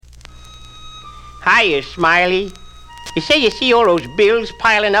Hiya, Smiley. You say you see all those bills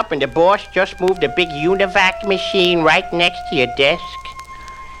piling up and the boss just moved a big Univac machine right next to your desk?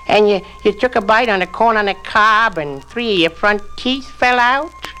 And you took a bite on the corn on the cob and 3 of your front teeth fell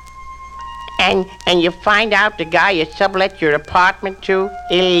out? And you find out the guy you sublet your apartment to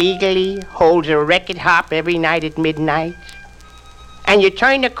illegally holds a record hop every night at midnight? And you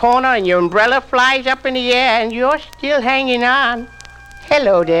turn the corner and your umbrella flies up in the air and you're still hanging on.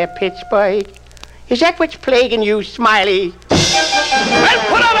 Hello there, Pittsburgh. Is that what's plaguing you, Smiley? Well,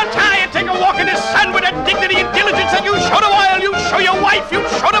 put on a tie and take a walk in the sun with that dignity and diligence that you show the world, you show your wife, you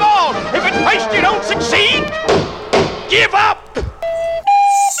show them all. If at first you don't succeed, give up!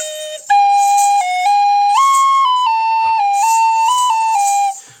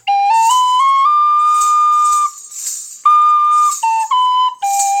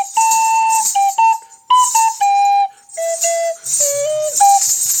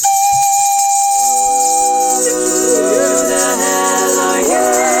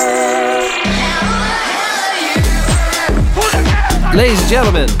 Ladies and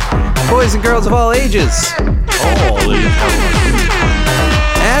gentlemen, boys and girls of all ages,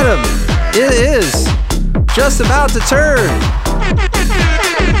 Adam, it is just about to turn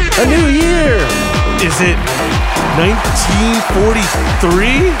a new year. Is it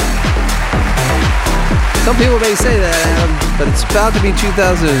 1943? Some people may say that, Adam, but it's about to be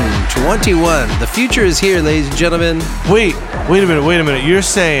 2021. The future is here, ladies and gentlemen. Wait a minute. You're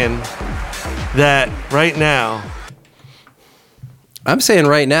saying that right now... I'm saying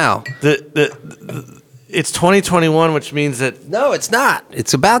right now. It's 2021, which means that... No, it's not.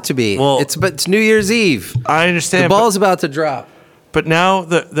 It's about to be. Well, it's New Year's Eve. I understand. The ball's about to drop. But now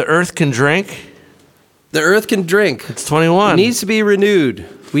the Earth can drink? The Earth can drink. It's 21. It needs to be renewed.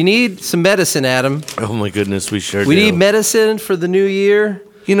 We need some medicine, Adam. Oh, my goodness, we sure do. We need medicine for the new year.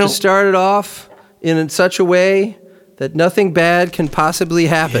 To start it off in such a way that nothing bad can possibly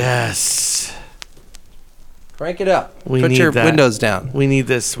happen. Yes. Crank it up. Put your windows down. We need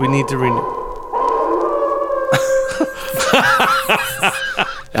this. We need to renew.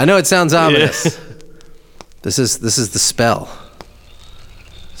 I know it sounds ominous. Yeah. This is the spell.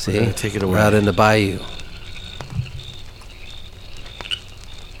 See? Take it away. We're out in the bayou.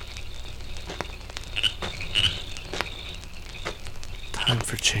 Time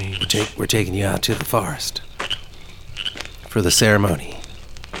for change. We're taking you out to the forest for the ceremony.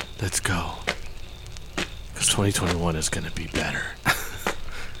 Let's go. Because 2021 is going to be better.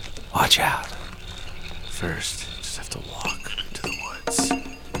 Watch out. First, just have to walk into the woods.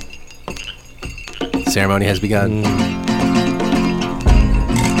 The ceremony has begun.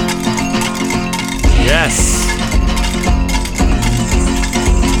 Yes.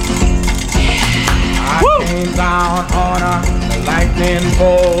 I came down on a lightning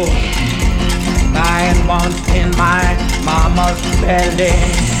bolt, 9 months in my mama's belly.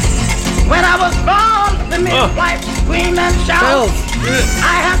 When I was born, the midwife screamed and shouted.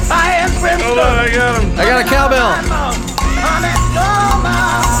 I have fire and brimstone. Hold on, I got him. I got a cowbell.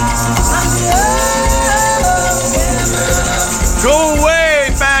 Go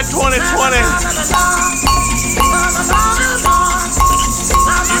away, bad 2020.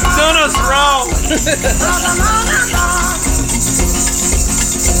 You've done us wrong.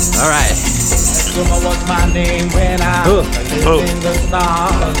 All right. Summer was my name when I lived in the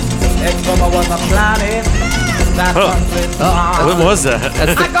stars. Summer was a planet that What was that?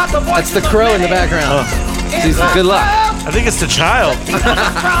 That's the crow in the background. Good luck. I think it's the child.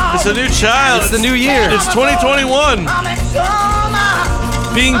 It's a new child. It's the new year. It's 2021.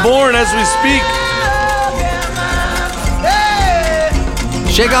 Being born as we speak.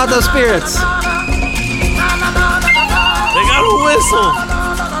 Shake out those spirits. They got a whistle.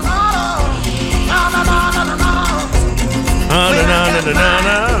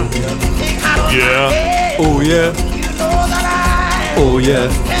 Yeah. Oh yeah. Oh yeah.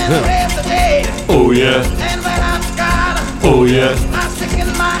 Oh yeah. Oh yeah.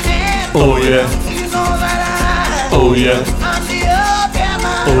 Oh yeah. Oh yeah.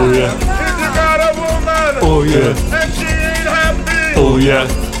 Oh yeah. Oh yeah. Oh yeah.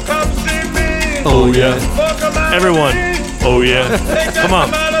 Oh yeah. Everyone. Oh yeah. Come on.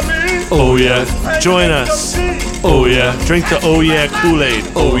 Oh yeah. Join us. Oh yeah. Drink the oh yeah Kool-Aid.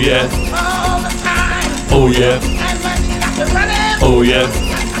 Oh yeah. Oh yeah. Oh yeah.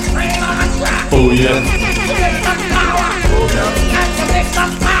 Oh yeah.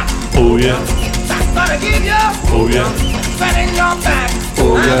 Oh yeah. Oh yeah.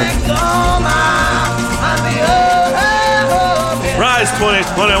 Oh yeah. Rise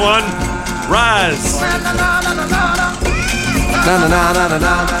 2021. Rise. Na na na na na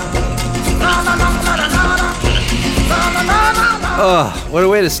na. Oh, what a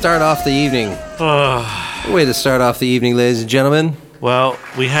way to start off the evening. What a way to start off the evening, ladies and gentlemen. Well,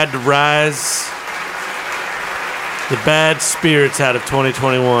 we had to rise the bad spirits out of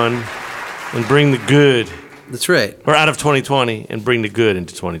 2021 and bring the good. That's right. Or out of 2020 and bring the good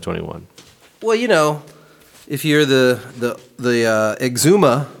into 2021. Well, you know, if you're the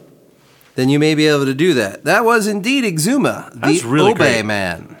Exuma, then you may be able to do that. That was indeed Exuma, That's the really Obey great.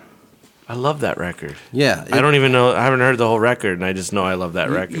 Man. I love that record. Yeah. I don't even know. I haven't heard the whole record, and I just know I love that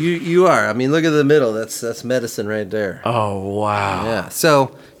record. You are. I mean, look at the middle. That's medicine right there. Oh, wow. Yeah.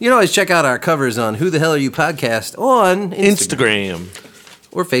 So you can always check out our covers on Who the Hell Are You Podcast on Instagram.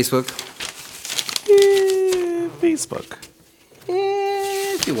 or Facebook. Facebook.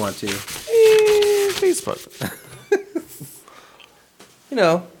 If you want to. Facebook. You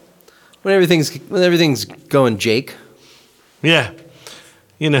know, when everything's going Jake. Yeah.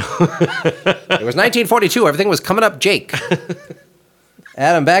 You know. It was 1942. Everything was coming up Jake.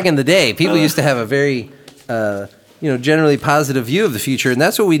 Adam, back in the day, people used to have a very, generally positive view of the future, and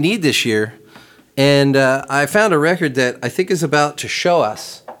that's what we need this year. And I found a record that I think is about to show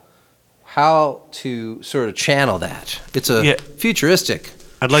us how to sort of channel that. It's a futuristic,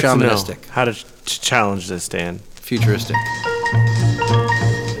 I'd like shamanistic. to know how to challenge this, Dan. Futuristic.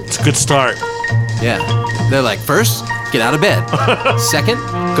 It's a good start. Yeah. They're like, first, get out of bed. Second,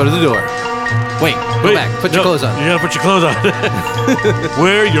 go to the door. Wait, go back. Put your clothes on. You gotta put your clothes on.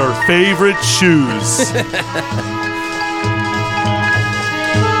 Wear your favorite shoes.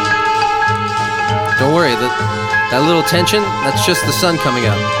 Don't worry, that little tension, that's just the sun coming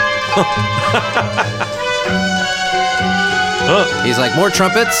out. He's like, more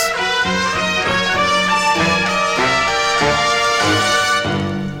trumpets.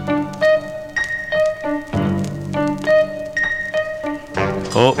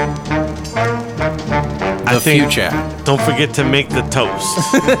 Oh. The future. Don't forget to make the toast.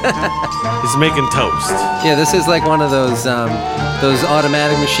 He's making toast. Yeah, this is like one of those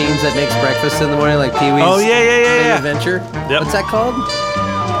automatic machines that makes breakfast in the morning, like Pee Wee's Oh, yeah. Big Adventure. Yep. What's that called?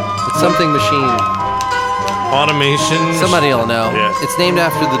 It's something machine. Automation. Somebody will know. Yeah. It's named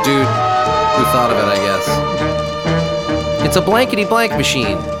after the dude who thought of it, I guess. It's a blankety blank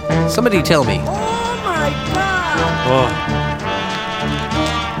machine. Somebody tell me. Oh.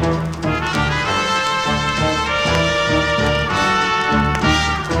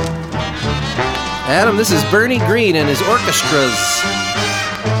 Adam, this is Bernie Green and his orchestras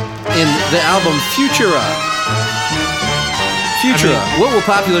in the album Futura. Futura, what will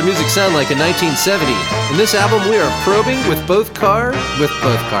popular music sound like in 1970? In this album, we are probing with both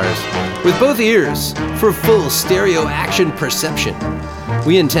ears for full stereo action perception.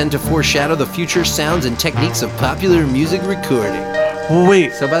 We intend to foreshadow the future sounds and techniques of popular music recording. Well,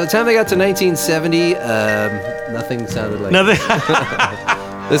 wait. So by the time they got to 1970, nothing sounded like Nothing.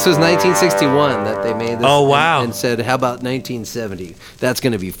 This was 1961 that they made this. Oh, wow. And said, how about 1970? That's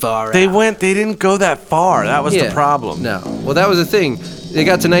going to be far They out. they didn't go that far. That was the problem. No. Well, that was the thing. They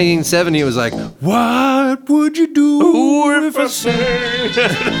got to 1970, it was like, what would you do if I sang?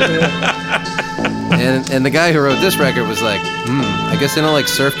 and the guy who wrote this record was like, I guess they don't like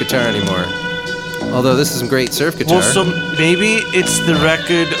surf guitar anymore. Although this is some great surf guitar. Well, so maybe it's the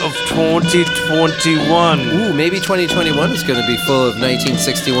record of 2021. Ooh, maybe 2021 is going to be full of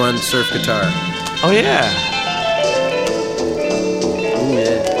 1961 surf guitar. Oh, yeah. Ooh,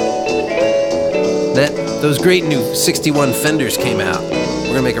 yeah. Those great new 61 Fenders came out.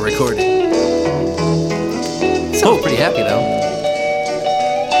 We're going to make a recording. Sounds pretty happy, though.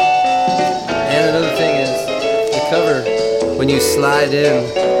 And another thing is, the cover, when you slide in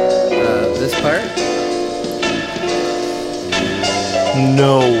this part.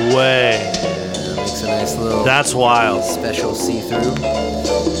 No way. Yeah, makes a nice little That's wild. special see-through.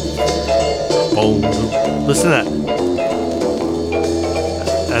 Oh, listen to that.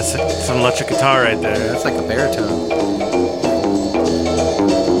 That's some electric guitar right there. That's like a baritone.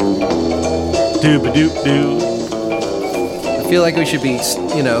 Doop-a-doop-doo. I feel like we should be,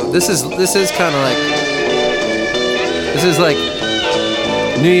 this is kind of like, this is like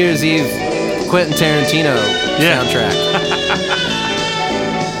New Year's Eve Quentin Tarantino soundtrack.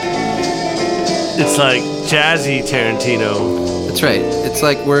 It's like jazzy Tarantino. That's right. It's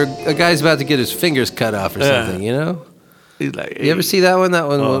like where a guy's about to get his fingers cut off or something, you know? He's like, You ever see that one? That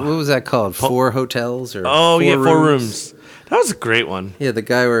one, what was that called? Four Hotels? Or Oh, yeah, Four Rooms. That was a great one. Yeah, the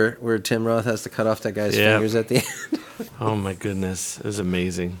guy where Tim Roth has to cut off that guy's fingers at the end. Oh, my goodness. It was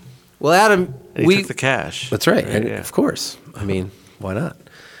amazing. Well, Adam, And he took the cash. That's right. Right, And yeah. of course. I mean, why not?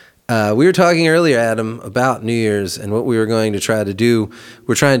 We were talking earlier, Adam, about New Year's and what we were going to try to do.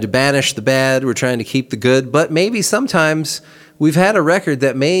 We're trying to banish the bad. We're trying to keep the good. But maybe sometimes we've had a record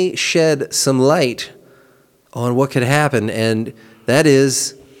that may shed some light on what could happen, and that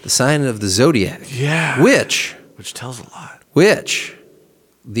is the sign of the zodiac. Yeah. Which tells a lot.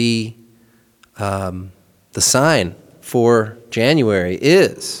 The sign for January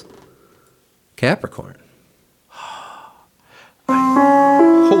is Capricorn.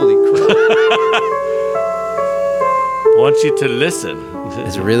 Holy crap. I want you to listen.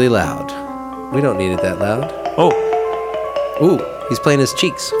 It's really loud. We don't need it that loud. Oh. Ooh, he's playing his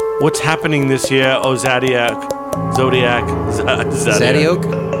cheeks. What's happening this year? Oh, Zodiac. Zadioke?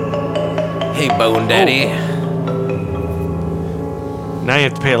 Hey, Bone Daddy. Now you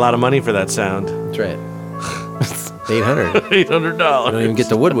have to pay a lot of money for that sound. That's right. $800. $800. Don't even get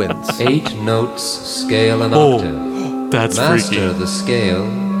the woodwinds. 8 notes, scale, and Oh, octave. that's Master freaky. the scale,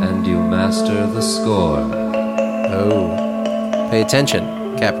 and you master the score. Oh. Pay attention,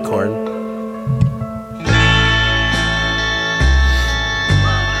 Capricorn.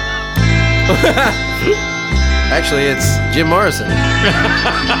 Actually, it's Jim Morrison.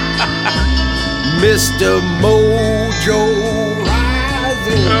 Mr. Mojo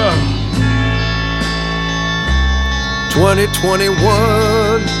Rising.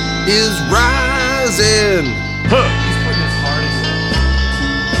 2021 is rising.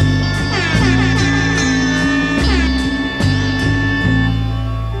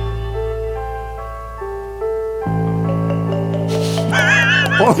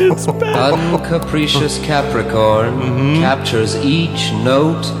 Uncapricious Capricorn captures each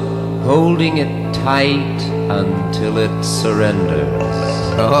note, holding it tight until it surrenders.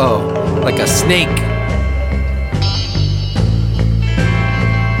 Oh, like a snake.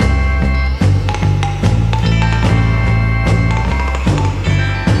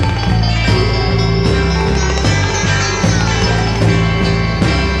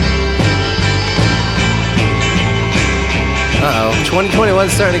 Uh-oh, 2021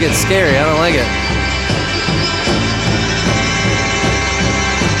 is starting to get scary. I don't like it.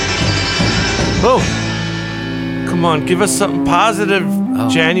 Oh, come on, give us something positive.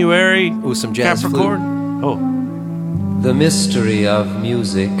 January. Ooh, some jazz Capricorn. Oh, The mystery of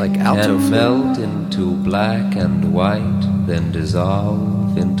music Like alto can flute. melt into black and white, then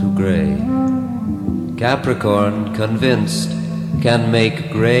dissolve into gray. Capricorn, convinced, can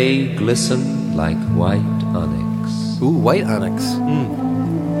make gray glisten like white onyx. Ooh, white onyx.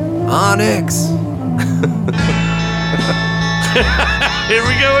 Onyx. here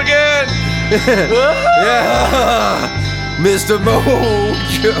we go again. Yeah, Mr. Mojo.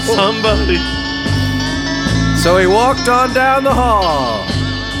 Somebody. So he walked on down the hall.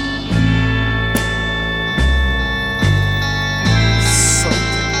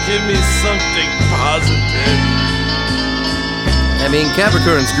 Give me something positive. I mean,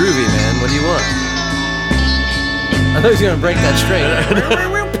 Capricorn's groovy, man. What do you want? I thought he was gonna break that string.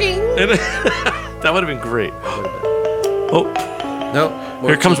 That would have been great. Oh, No.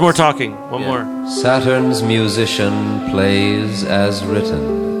 here comes more talking. One more. Saturn's musician plays as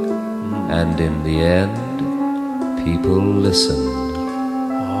written, and in the end, people listen.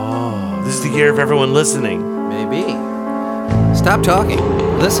 This is the year of everyone listening. Maybe. Stop talking.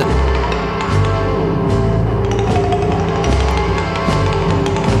 Listen.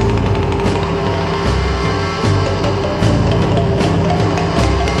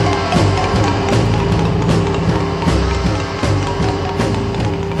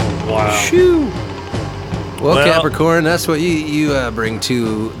 Wow. Shoo. Well, Well- Capricorn, that's what you bring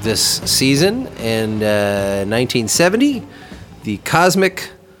to this season. And 1970, the cosmic,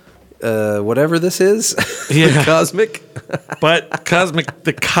 whatever this is, Yeah. the cosmic. But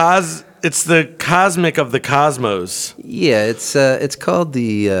it's the cosmic of the cosmos. Yeah, it's called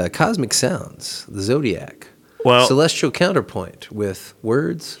the Cosmic Sounds, the Zodiac. Well- Celestial counterpoint with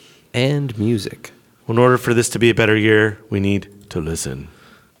words and music. In order for this to be a better year, we need to listen.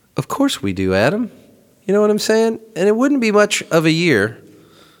 Of course we do, Adam. You know what I'm saying? And it wouldn't be much of a year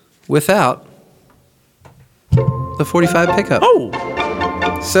without the 45 pickup. Oh,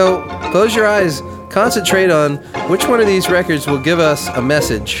 So close your eyes, concentrate on which one of these records will give us a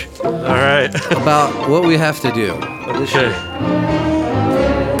message all right. about what we have to do. Okay.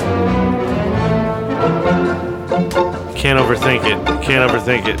 Can't overthink it. Can't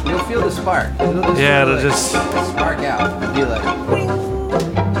overthink it. You'll feel the spark. Yeah, it'll just. spark out. It'll be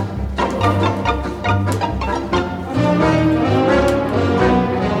like.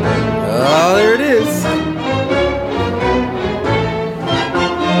 Oh, there it is.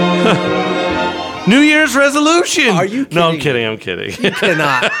 New Year's resolution. Are you No, I'm kidding? kidding. I'm kidding.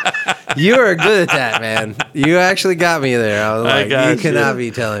 Cannot. You are good at that, man. You actually got me there. I was I like, got you you. cannot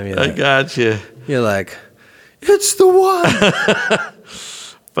be telling me I that. got you. You're like, It's the one.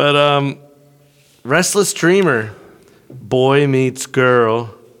 But Restless Dreamer, Boy Meets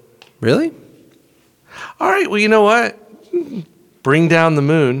Girl. Really? All right, well, you know what? Bring Down the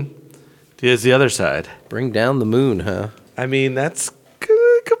Moon is the other side. Bring down the moon, huh? I mean,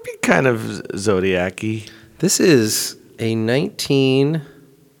 could be kind of Zodiac-y. This is a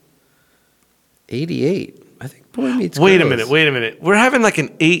 1988. I think Boy Meets Girl. Wait a minute. We're having like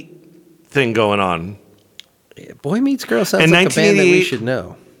an 8 thing going on. Yeah, Boy Meets Girl sounds And like a band that we 1988 should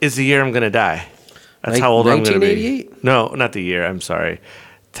know. Is the year I'm going to die. That's how old I'm going to be. 1988? No, not the year. I'm sorry.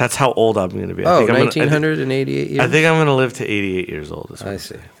 That's how old I'm going to be. Oh, 1988 years? I think I'm going to live to 88 years old. I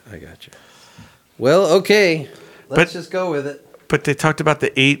see. I got you. Well, okay. Let's just go with it. But they talked about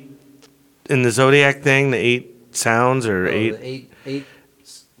the 8 in the Zodiac thing, the 8 sounds or The eight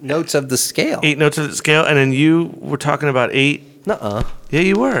notes of the scale. 8 notes of the scale. And then you were talking about 8. Nuh-uh. Yeah,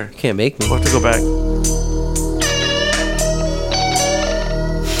 you were. Can't make me. We'll have to go back.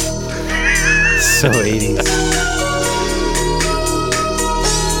 So 80s.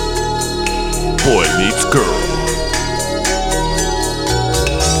 Boy Meets Girl.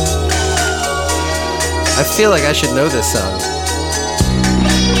 I feel like I should know this song.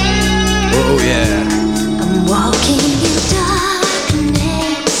 Oh, yeah. I'm walking in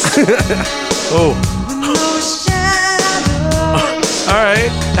darkness. Oh. All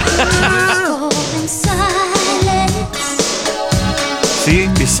right. In silence. See?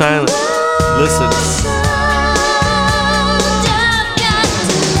 Be silent. Listen.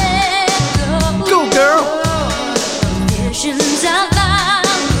 Go, girl. Visions of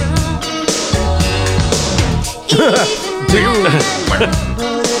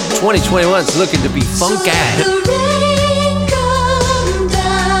 2021's looking to be funky.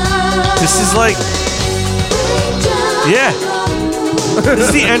 This is like, yeah. This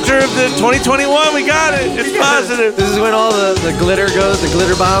is the enter of the 2021. We got it. It's positive. This is when all the glitter goes, the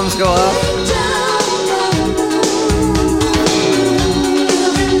glitter bombs go off.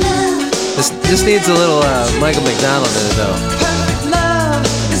 This needs a little Michael McDonald in it, though.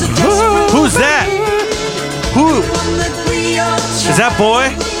 Who's that? Who? Is that Boy?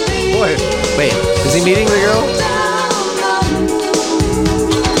 Boy. Wait, is he meeting the girl?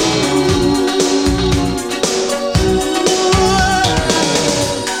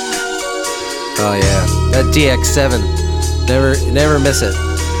 Oh yeah, that DX7. Never miss it.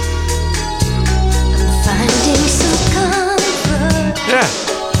 Finding some comfort Yeah.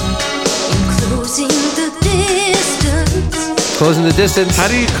 in closing the distance Closing the distance. How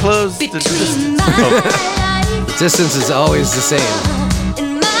do you close the between my life The distance is always the same.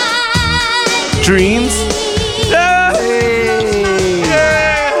 and my dreams? Yeah.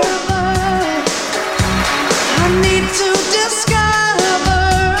 Yeah. I need to discover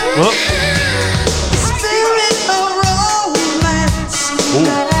Whoop. spirit of romance.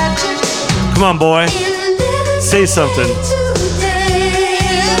 Magic Come on, boy. Say something.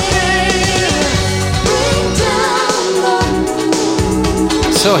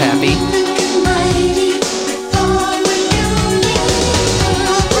 So happy.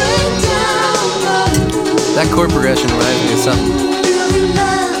 That chord progression reminds me of something.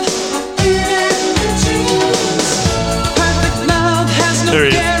 perfect love has no There he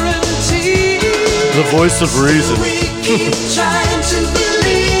is. guarantee. The voice of reason. We keep trying to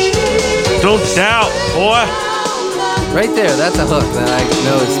believe. Don't doubt, boy. Right there, that's a hook that I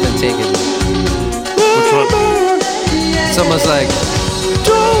know has been taken. Which one? It's almost like,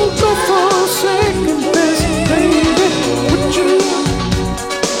 don't go for second best, baby. Would you?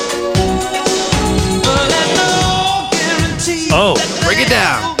 But there's no guarantee. Oh, Break it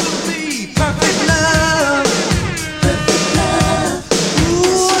down. Perfect love.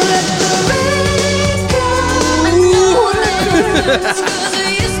 Ooh, let the rain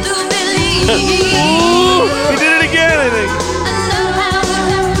we did it again, I think.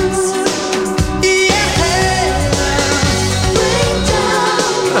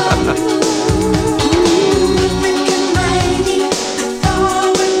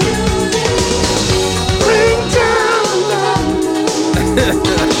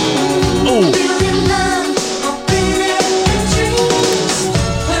 Oh,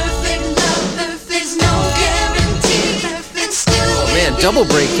 Oh man, double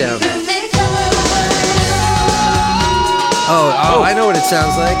breakdown. Oh, I know what it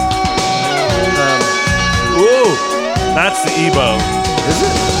sounds like. whoa. That's the Ebo. Is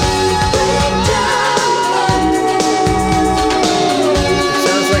it? It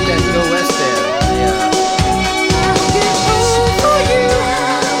sounds like that Go West band. Yeah.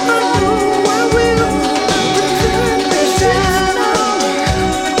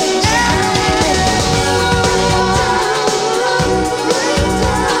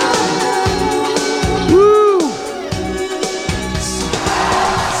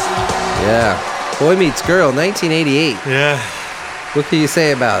 Boy Meets Girl, 1988. Yeah. What can you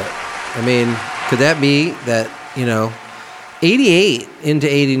say about it? I mean, could that be that, 88 into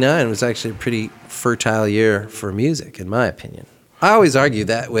 89 was actually a pretty fertile year for music, in my opinion. I always argue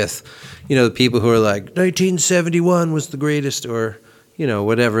that with, the people who are like, 1971 was the greatest, or,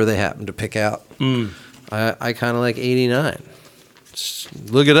 whatever they happen to pick out. I kind of like 89. Just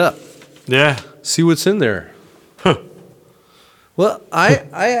look it up. Yeah. See what's in there. Huh. Well, I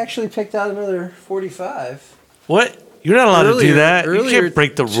actually picked out another 45. What? You're not allowed to do that. You Earlier can't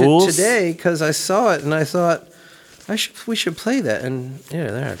break the rules. Today, because I saw it and I thought we should play that. And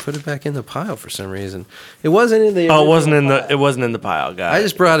there, I put it back in the pile for some reason. It wasn't in the. Oh, it wasn't in the pile, guys. I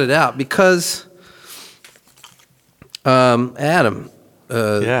just brought it out because, Adam.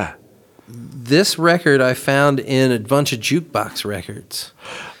 Yeah. This record I found in a bunch of jukebox records,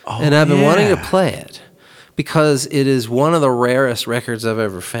 and I've been wanting to play it because it is one of the rarest records I've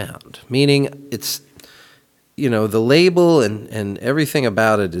ever found. Meaning, it's. The label and everything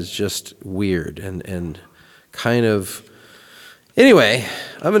about it is just weird and kind of... Anyway,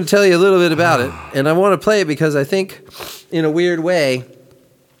 I'm going to tell you a little bit about it, and I want to play it because I think, in a weird way,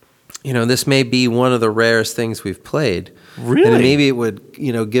 this may be one of the rarest things we've played. Really? And maybe it would,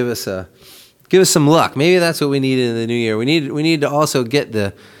 give us some luck. Maybe that's what we need in the new year. We need to also get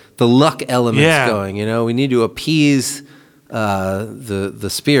the luck elements going. We need to appease the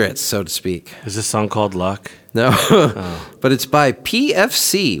spirits, so to speak. Is this song called Luck? No, but it's by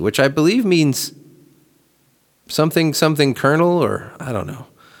PFC, which I believe means something Colonel, or I don't know.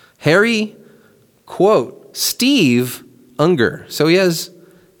 Harry, quote, Steve Unger. So he has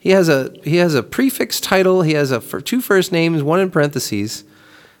a prefix title. He has two first names, one in parentheses,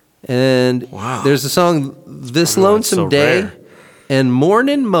 and there's a song "This Lonesome Day" rare. and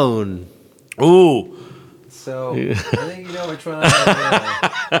 "Mornin' Moan." Ooh. So I think you know which one I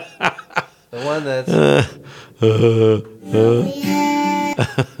have. The one that's.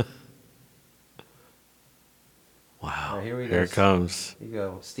 Wow. Right, here we go. Here it comes. Here you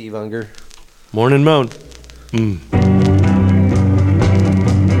go, Steve Unger. Morning Moan. That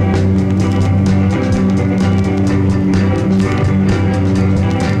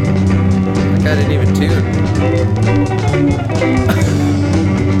guy didn't even tune.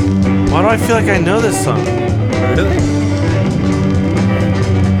 Why do I feel like I know this song? Really?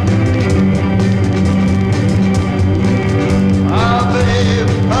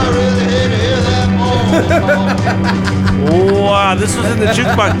 Wow, this was in the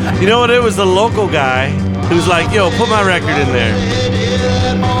jukebox. You know what? It was the local guy who's like, yo, put my record in there. I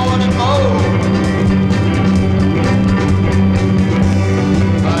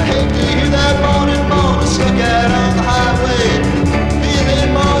hate to hear that morning moan stuck out on the highway.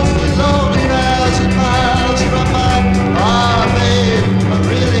 Feeling monsters on 1,000 miles from my babe. I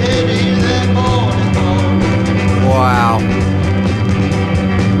really hate to hear that morning moan. Wow.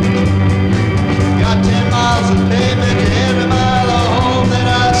 Got 10 miles of pavement to every mile of home that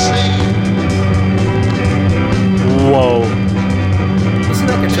I see. Whoa. Listen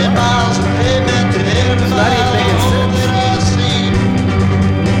to that 10 guitar. miles of pavement to every It's not mile even of making home sense. that I see.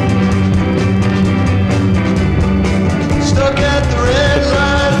 Stuck at the red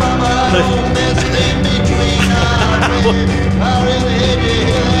light by my home that's in between our baby. I really hate to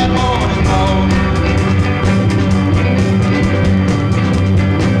hear that morning moan.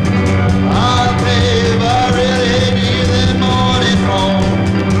 Ah, babe, I really hate to hear that morning moan.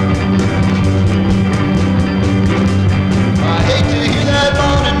 I hate to hear that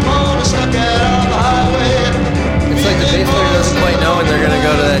morning moan stuck out on the highway. It's like the bass player doesn't quite know when they're going to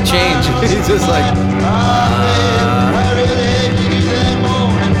go to that change. He's just like, I really hate to hear that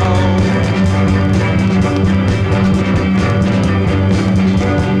morning moan.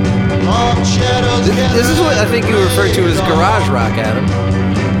 Long shadows this is what I think you refer to as garage rock, Adam.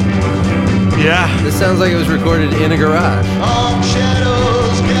 Yeah. This sounds like it was recorded in a garage. Long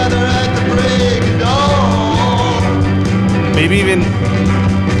shadows gather at the break of dawn. Maybe even.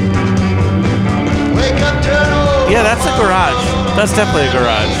 Wake up, turn over. Yeah, that's a garage. That's definitely a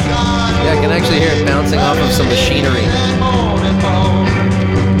garage. Yeah, I can actually hear it bouncing off of some machinery.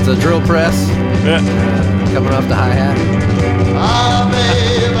 It's a drill press Yeah. coming off the hi-hat.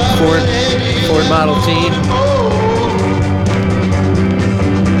 Ford Model T.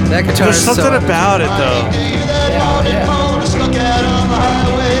 That guitar There's is something so about it, though.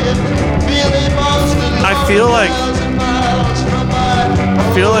 I feel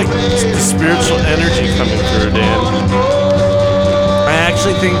like the spiritual energy coming through, Dan. I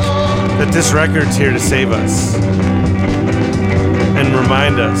actually think that this record's here to save us and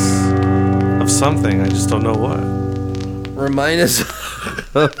remind us of something. I just don't know what. Remind us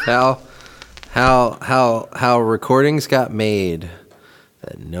of how recordings got made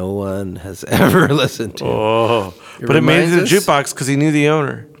that no one has ever listened to. Oh, but it made it to the jukebox because he knew the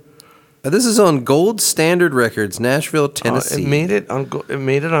owner. This is on Gold Standard Records, Nashville, Tennessee. It made it on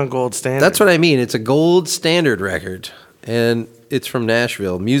Gold Standard. That's what I mean. It's a Gold Standard record, and it's from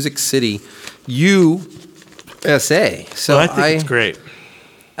Nashville, Music City, USA. So I think it's great.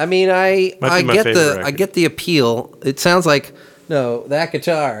 I mean, I favorite get the appeal. It sounds like that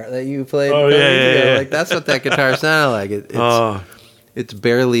guitar that you played. Oh, yeah. Like that's what that guitar sounded like. It's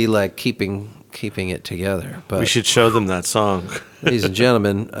barely like keeping it together. But we should show them that song. Ladies and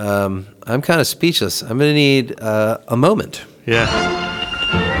gentlemen, I'm kind of speechless. I'm going to need a moment. Yeah.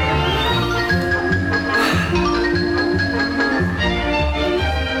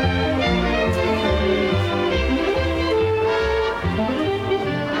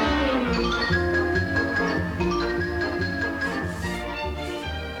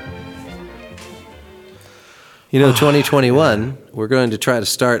 You know, 2021, we're going to try to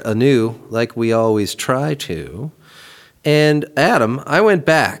start anew like we always try to. And Adam, I went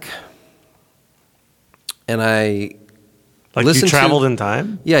back and I Like you traveled in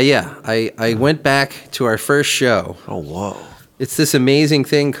time? Yeah. I went back to our first show. Oh, whoa. It's this amazing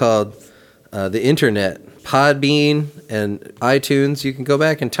thing called the internet, Podbean and iTunes. You can go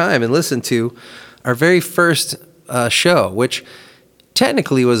back in time and listen to our very first show, which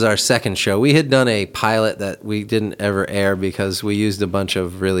technically was our second show. We had done a pilot that we didn't ever air because we used a bunch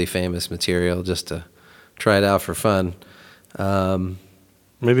of really famous material just to try it out for fun.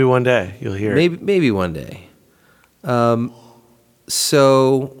 Maybe one day you'll hear it. Maybe one day.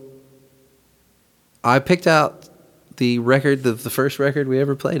 So I picked out the record, the first record we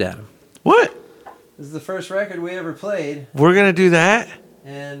ever played, Adam. What? This is the first record we ever played. We're going to do that?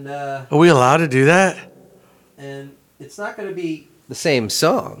 And are we allowed to do that? And it's not going to be the same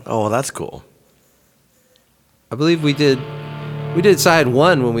song. Oh, well, that's cool. I believe we did side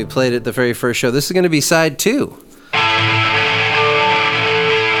 1 when we played it the very first show. This is going to be side 2.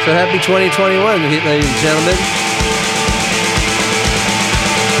 So happy 2021, ladies and gentlemen.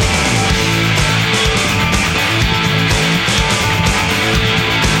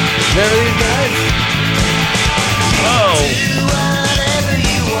 Remember these guys? Oh.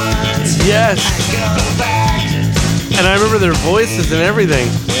 Yes. And I remember their voices and everything.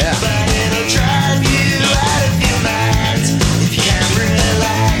 Yeah.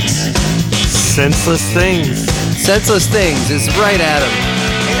 Senseless Things. Senseless Things is right, Adam.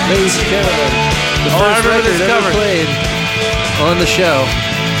 Ladies and gentlemen, the first record ever played on the show.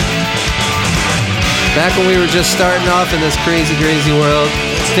 Back when we were just starting off in this crazy, crazy world,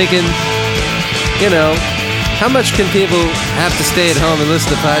 thinking, how much can people have to stay at home and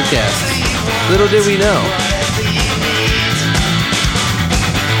listen to podcasts? Little did we know.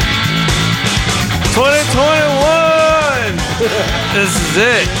 2021! This is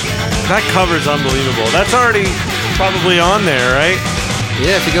it. That cover's unbelievable. That's already probably on there, right?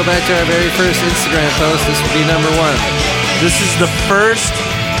 Yeah, if you go back to our very first Instagram post, this would be number 1. This is the first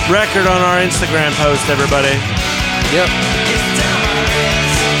record on our Instagram post, everybody. Yep.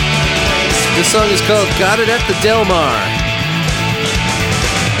 This song is called Got It at the Del Mar.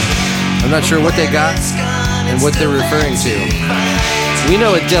 I'm not sure what they got and what they're referring to. We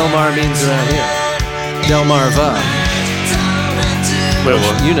know what Del Mar means around here. Delmarva. Wait,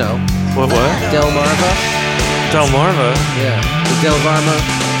 what? You know. What? Delmarva? Delmarva? Yeah. The Delmarva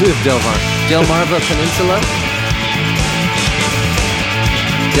Peninsula.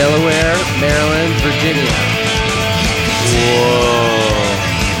 Delaware, Maryland, Virginia. Whoa.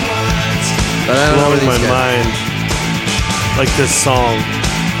 But I don't know where Blowing these my guys. mind. Like this song.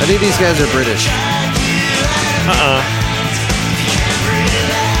 I think these guys are British.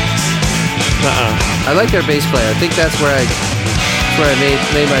 I like their bass player. I think that's where I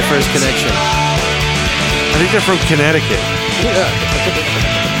made my first connection. I think they're from Connecticut. Yeah.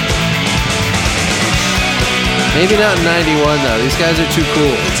 Maybe not in 91 though. These guys are too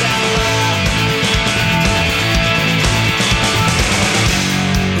cool.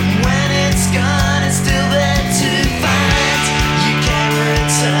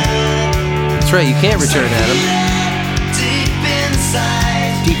 That's right, you can't return, Adam.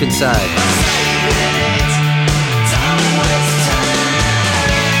 Deep inside.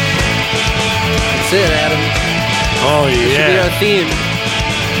 That's it, Adam. Oh, This should be yeah. our theme.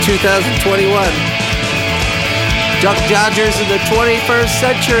 2021. Duck Dodgers in the 21st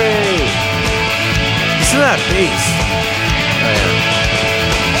century. Listen to that bass. Oh, yeah.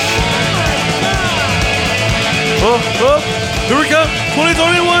 Oh, here we go.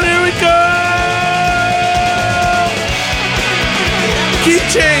 2021, here we go. Key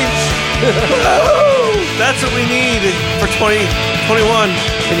change. That's what we need for 2021.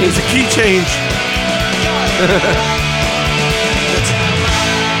 It's a key change.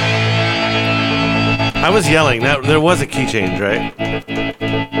 I was yelling. There was a key change, right? I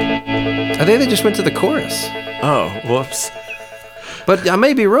think they just went to the chorus. Oh, whoops. But I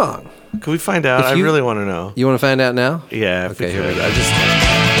may be wrong. Can we find out? I really want to know. You want to find out now? Yeah. If Okay, we here we could. go. I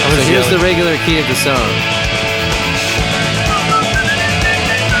So was here's the yelling. regular key of the song.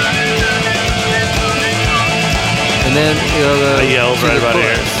 And then, I yelled to right the about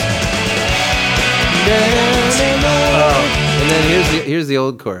chorus. here. And then here's the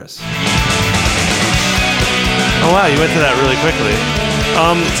old chorus. Oh wow, you went to that really quickly.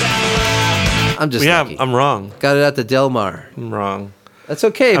 I'm just Yeah, lucky. I'm wrong. Got it at the Del Mar. I'm wrong. That's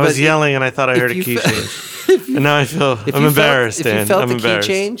okay. I but was yelling and I thought I if heard a you key fe- change. And now I feel I'm embarrassed, If Dan. you felt I'm the embarrassed.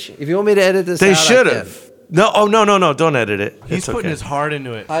 key change, if you want me to edit this They out, I should can. have. No, oh no, don't edit it. He's It's putting okay. his heart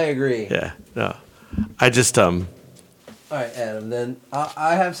into it. I agree. Yeah, no. I just All right, Adam. Then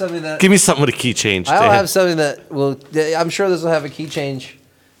I have something that give me something with a key change. I'll Dan. have something that will. I'm sure this will have a key change.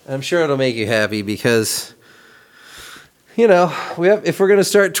 And I'm sure it'll make you happy because, we have. If we're gonna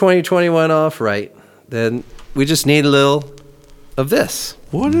start 2021 off right, then we just need a little of this.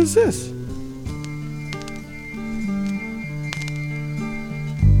 What is this?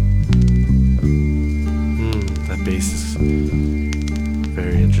 That bass is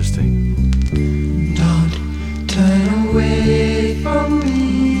very interesting. Don't turn away from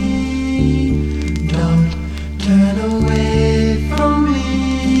me. Don't turn away from me.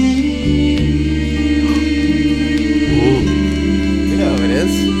 You know who it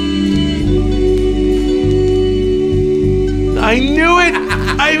is. I knew it.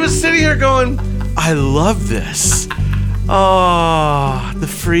 I was sitting here going, I love this. Oh, the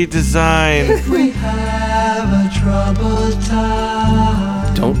free design. We have a troubled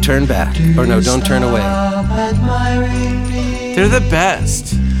time. Don't turn back, or no, don't turn away. Stop admiring me They're the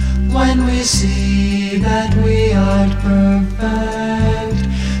best. when we see that we aren't perfect.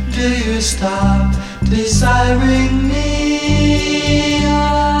 Do you stop desiring me?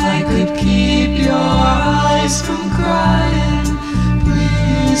 I could keep your eyes from crying.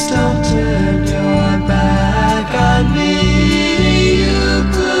 Please don't turn your back on me. You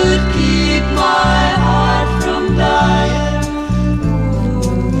could keep my heart from dying.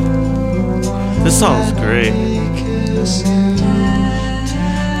 This song's great. Kiss you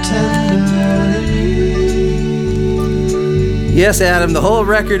tenderly. Yes, Adam. The whole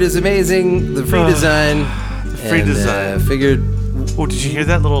record is amazing. The free design. The free design. Figured. Oh, did you hear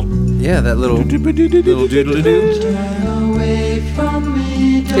that little? Yeah, that little doodle-doo. Away from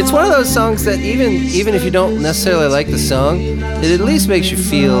me. It's one of those songs that even if you don't necessarily like the song, it at least makes you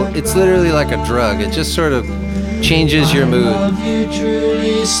feel. It's literally like a drug. It just sort of changes your mood.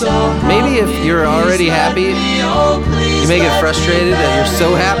 Maybe if you're already happy, you may get frustrated that you're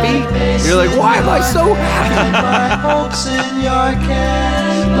so happy. You're like, why am I so happy? My hopes in your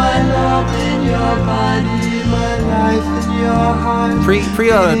care, my love in your body, my life in your heart. Pre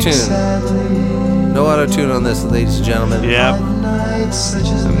auto tune. No auto tune on this, ladies and gentlemen. Yeah, Nights such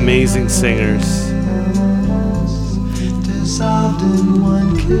as amazing singers. dissolved in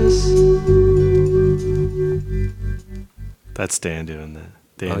one kiss. That's Dan doing that.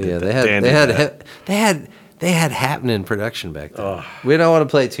 Dan Oh did yeah, that. they had Dan they did had that. they had happening production back then. We don't want to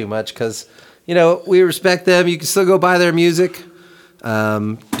play too much because we respect them. You can still go buy their music.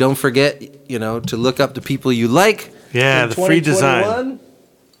 Don't forget to look up the people you like. Yeah, in the free design. 2021.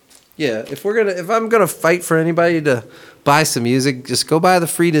 Yeah, if I'm gonna fight for anybody to buy some music, just go buy the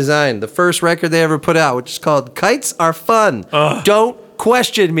free design. The first record they ever put out, which is called "Kites Are Fun." Don't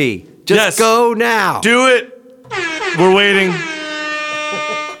question me. Just Yes. go now. Do it. We're waiting.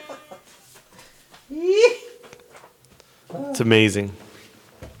 It's amazing.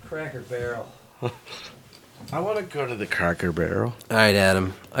 Cracker Barrel. I want to go to the Cracker Barrel. All right,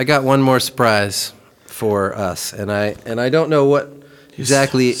 Adam. I got one more surprise for us, and I don't know what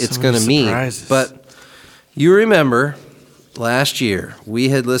exactly so it's many going to mean, surprises. but you remember last year we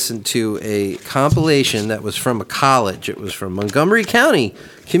had listened to a compilation that was from a college. It was from Montgomery County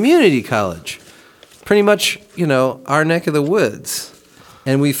Community College, pretty much our neck of the woods,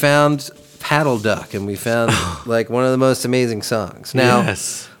 and we found Paddle Duck, and we found like one of the most amazing songs. Now,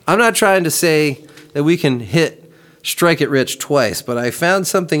 Yes. I'm not trying to say that we can strike it rich twice, but I found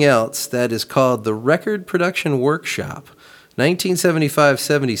something else that is called the Record Production Workshop,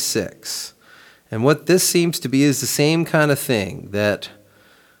 1975-76. And what this seems to be is the same kind of thing, that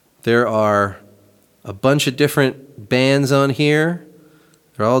there are a bunch of different bands on here.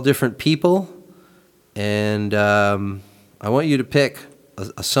 They're all different people. And I want you to pick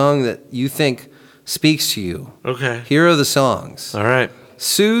a song that you think speaks to you. Okay. Here are the songs. All right.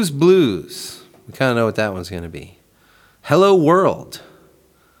 Sue's Blues. We kind of know what that one's going to be. Hello World.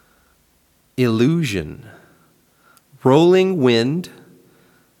 Illusion. Rolling Wind.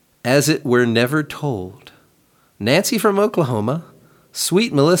 As It Were Never Told. Nancy from Oklahoma.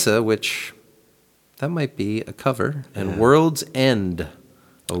 Sweet Melissa, which that might be a cover. And World's End.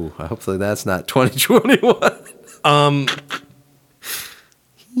 Oh, hopefully that's not 2021.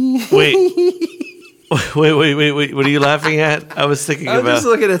 Wait. Wait. What are you laughing at? I was thinking I'm about. just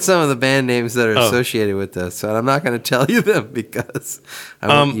looking at some of the band names that are associated with this, so I'm not going to tell you them because I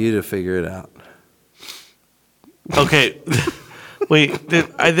want you to figure it out. Okay. Wait.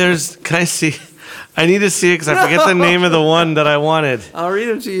 Can I see? I need to see it because I forget the name of the one that I wanted. I'll read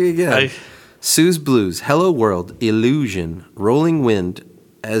them to you again. Sue's Blues, Hello World, Illusion, Rolling Wind,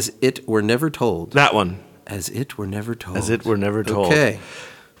 As It Were Never Told. That one. As It Were Never Told. As It Were Never Told. Okay.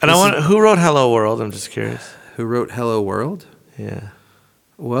 And who wrote Hello World? I'm just curious. Who wrote Hello World? Yeah.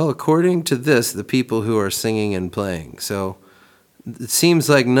 Well, according to this, the people who are singing and playing. So it seems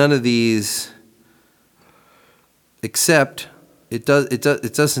like none of these, except it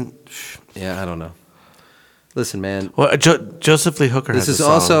doesn't. Yeah, I don't know. Listen, man. Well, Joseph Lee Hooker. This has is a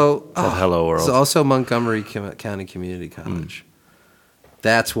song also called Hello World. This is also Montgomery County Community College.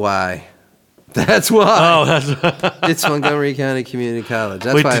 That's why. That's why. Oh, that's it's Montgomery County Community College.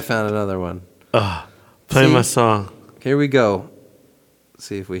 That's why I found another one. Play my song. Here we go.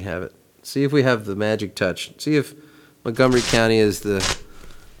 See if we have it. See if we have the magic touch. See if Montgomery County is the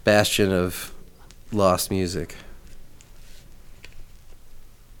bastion of lost music.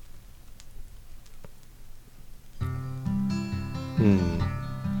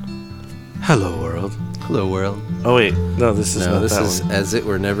 Hello World. Hello World. Oh wait, no, this is not this that is one. As It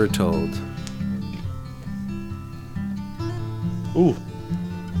Were Never Told. Ooh.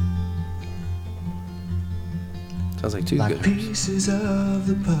 Sounds like two Like good. pieces of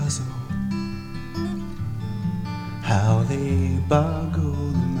the puzzle, how they boggle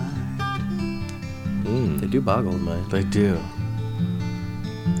the mind. They do boggle the mind. They do.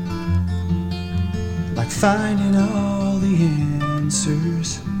 Like finding all the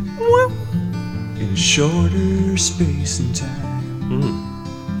answers in a shorter space and time.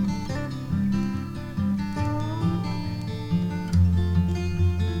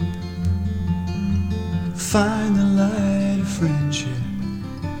 Find the light of friendship.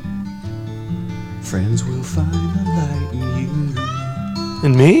 Friends will find the light in you.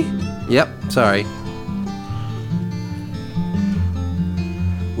 And me? Yep, sorry.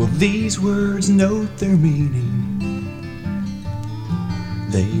 Well, these words note their meaning.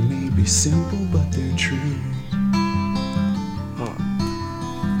 They may be simple, but they're true.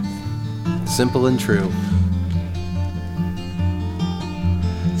 Simple and true.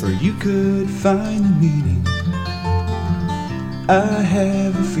 For you could find the meaning. I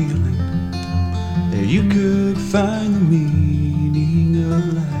have a feeling that you could find the meaning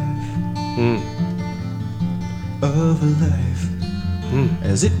of life. Of a life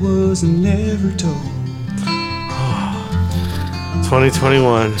as it was never told.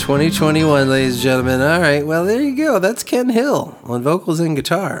 2021. 2021, ladies and gentlemen. All right, well, there you go. That's Ken Hill on vocals and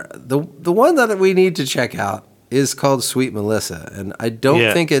guitar. The one that we need to check out is called Sweet Melissa, and I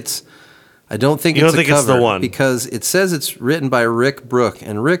don't think it's a cover it's the one because it says it's written by Rick Brook,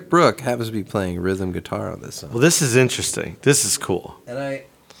 and Rick Brook happens to be playing rhythm guitar on this song. Well, this is interesting. This is cool. And I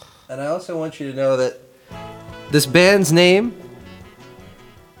also want you to know that this band's name.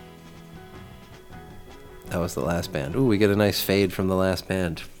 That was the last band. Ooh, we get a nice fade from the last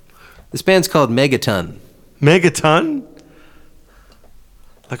band. This band's called Megaton. Megaton?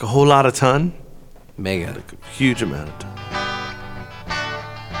 Like a whole lot of ton? Mega. Like a huge amount of ton.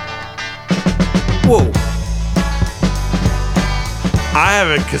 Whoa. I have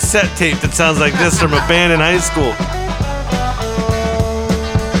a cassette tape that sounds like this from a band in high school.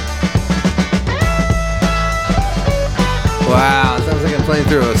 Wow, it sounds like I'm playing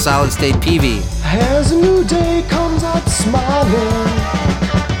through a solid state PV. As a new day comes out smiling,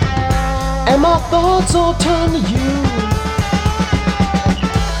 and my thoughts all turn to you.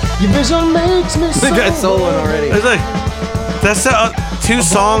 Your vision makes me so. The guy's soloing already. It's like that's two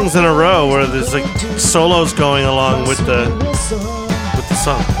songs in a row where there's like solos going along with the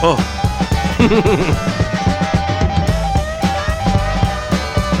song. Oh.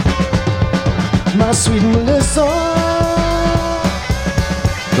 My sweet Melissa.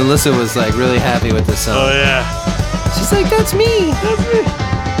 Melissa was like really happy with this song. Oh yeah. She's like, that's me. That's me.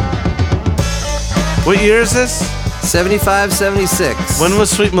 What year is this? 75, 76. When was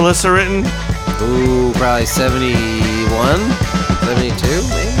Sweet Melissa written? Ooh, probably 71. 72,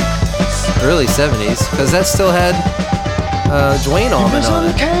 maybe? Early 70s, because that still had Dwayne Allman on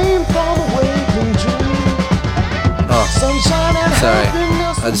it. Oh, sorry.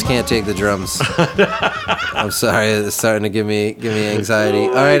 I just can't take the drums. I'm sorry, it's starting to give me anxiety.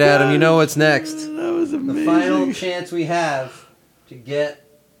 All right, Adam, you know what's next. That was amazing. The final chance we have to get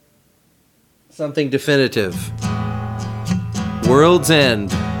something definitive. World's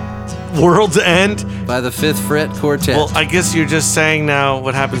End. World's End? By the Fifth Fret Quartet. Well, I guess you're just saying now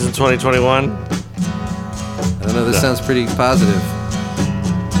what happens in 2021? I don't know, this sounds pretty positive.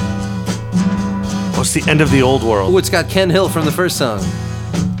 What's the end of the old world? Oh, it's got Ken Hill from the first song.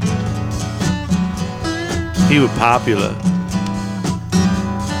 He was popular.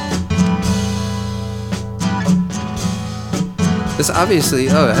 This obviously,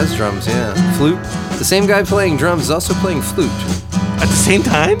 it has drums, yeah. Flute. The same guy playing drums is also playing flute. At the same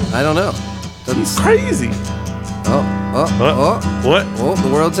time? I don't know. He's crazy. What? Oh, the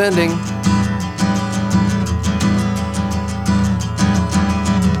world's ending.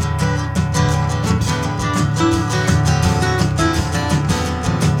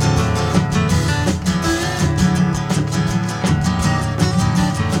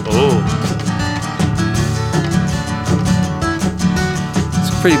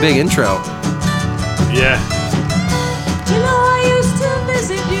 Pretty big intro. Yeah. You know I used to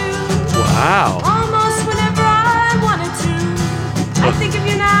visit you. Wow. Almost whenever I wanted to. I think of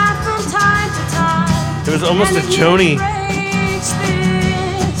you now from time to time. It was almost a Joni. Breaks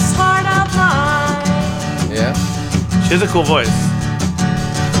this heart of mine. Yeah. She has a cool voice.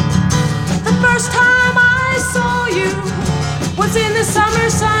 The first time I saw you was in the summer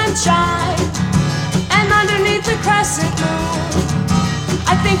sunshine and underneath the crescent moon.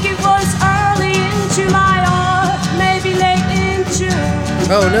 I think it was early in July or maybe late in June.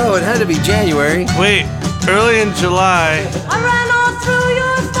 Oh no, it had to be January. Wait, early in July. I ran all through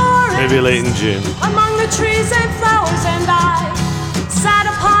your forest. Maybe late in June. Among the trees and flowers, and I sat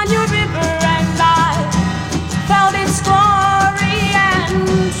upon your river and I felt its glory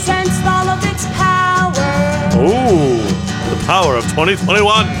and sensed all of its power. Ooh, the power of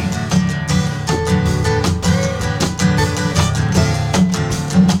 2021.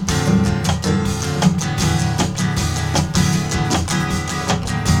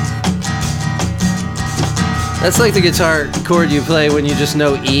 That's like the guitar chord you play when you just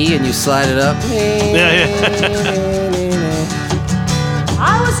know E and you slide it up. Yeah.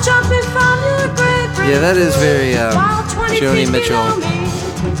 I was jumping from your great Yeah, that is very Joni Mitchell.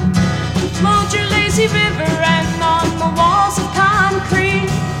 Flowed your lazy river and on the walls of concrete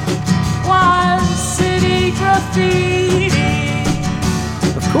was city graffiti.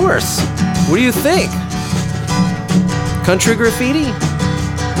 Of course. What do you think? Country graffiti?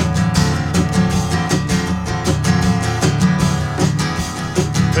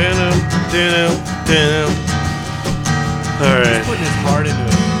 Alright. He's putting his heart into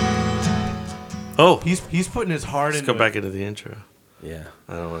it. Oh. He's putting his heart Let's into go back into the intro. Yeah.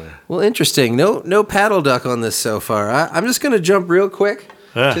 I don't want to. Well, interesting. No paddle duck on this so far. I'm just going to jump real quick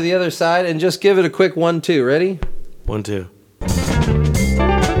to the other side and just give it a quick 1-2. Ready? 1-2.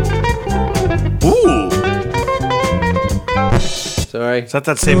 Ooh. Sorry. Is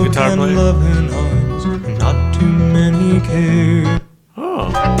that same guitar player? Not too many care.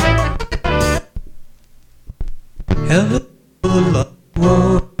 Oh. Hello, love.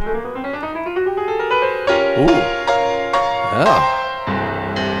 Ooh. Oh.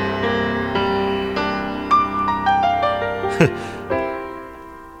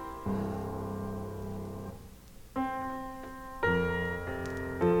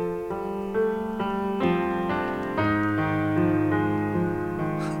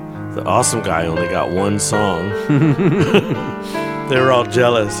 The awesome guy only got one song. They were all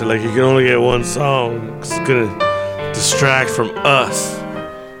jealous. They're like, you can only get one song. It's gonna distract from us.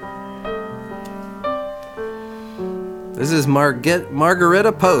 This is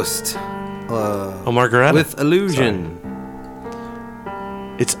Margareta Post. Margareta? With Illusion. Sorry.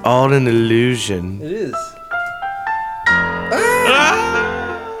 It's all an illusion. It is.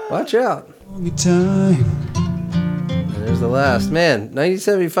 Ah! Watch out. Time. And there's the last. Man,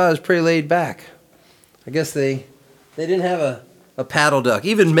 1975 is pretty laid back. I guess they didn't have a paddle duck.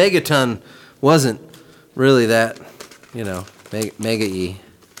 Even Megaton wasn't really that, mega-y.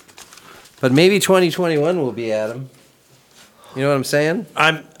 But maybe 2021 will be, Adam. You know what I'm saying?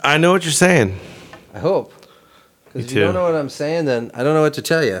 I know what you're saying. I hope. Because if you don't know what I'm saying, then I don't know what to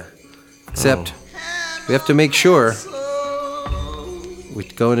tell you. Except we have to make sure we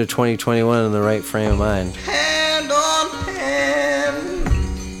go into 2021 in the right frame of mind. Hand on pen.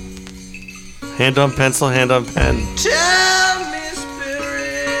 Hand on pencil, hand on pen. Tell me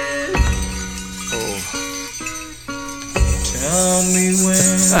Tell me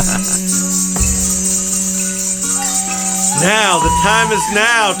when. Now, the time is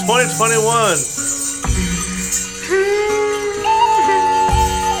now, 2021.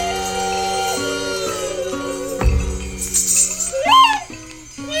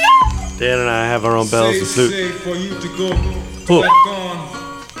 Dan and I have our own bells and flute. Say for you to go Oh. back on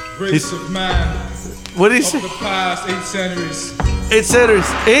race of man What did he of say? the past 8 centuries. 8 centers.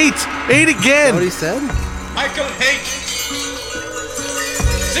 8 again. What he said? Michael Haight,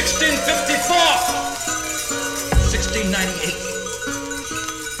 1654, 1698.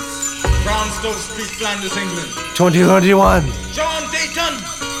 Brownstone Street, Flanders, England. 2021. John Dayton,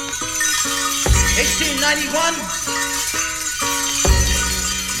 1891,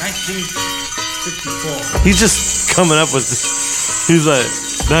 1954. He's just coming up with this. He's like,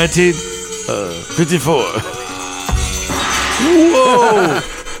 1954. Whoa.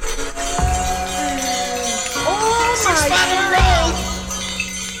 Six Battle Road,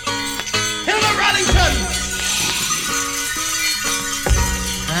 Hilda Rollington,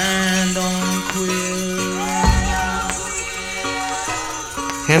 hand on quill,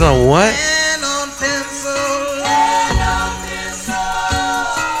 Hand on what? hand on pencil,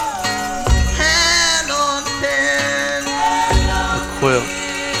 hand on pen. Quill.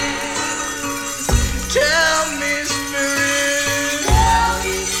 Tell me, spirit,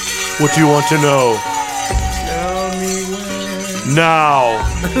 What do you want to know? tell me when. Now.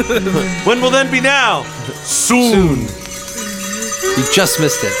 When will then be now? Soon. You just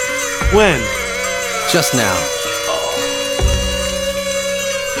missed it. When? Just now.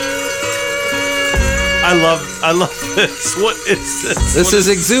 I love this. What is this? This is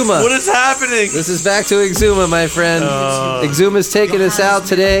Exuma. What is happening? This is back to Exuma, my friend. Exuma's taking us out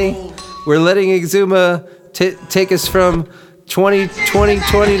today. We're letting Exuma take us from 20 to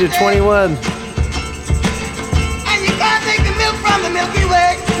 21. And you can't take the milk from the Milky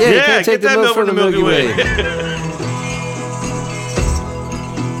Way. Yeah, you Yeah, can't take get that the milk from the Milky Way.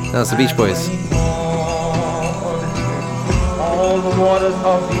 Now it's the Beach Boys. All the waters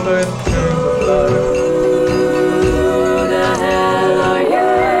of the earth turn to blood.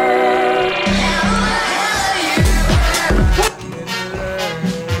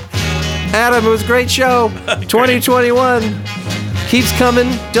 Adam, it was a great show. 2021 keeps coming.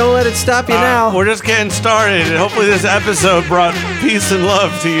 Don't let it stop you now. We're just getting started, and hopefully this episode brought peace and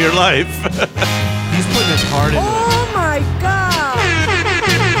love to your life. He's putting his heart into it. Oh my God!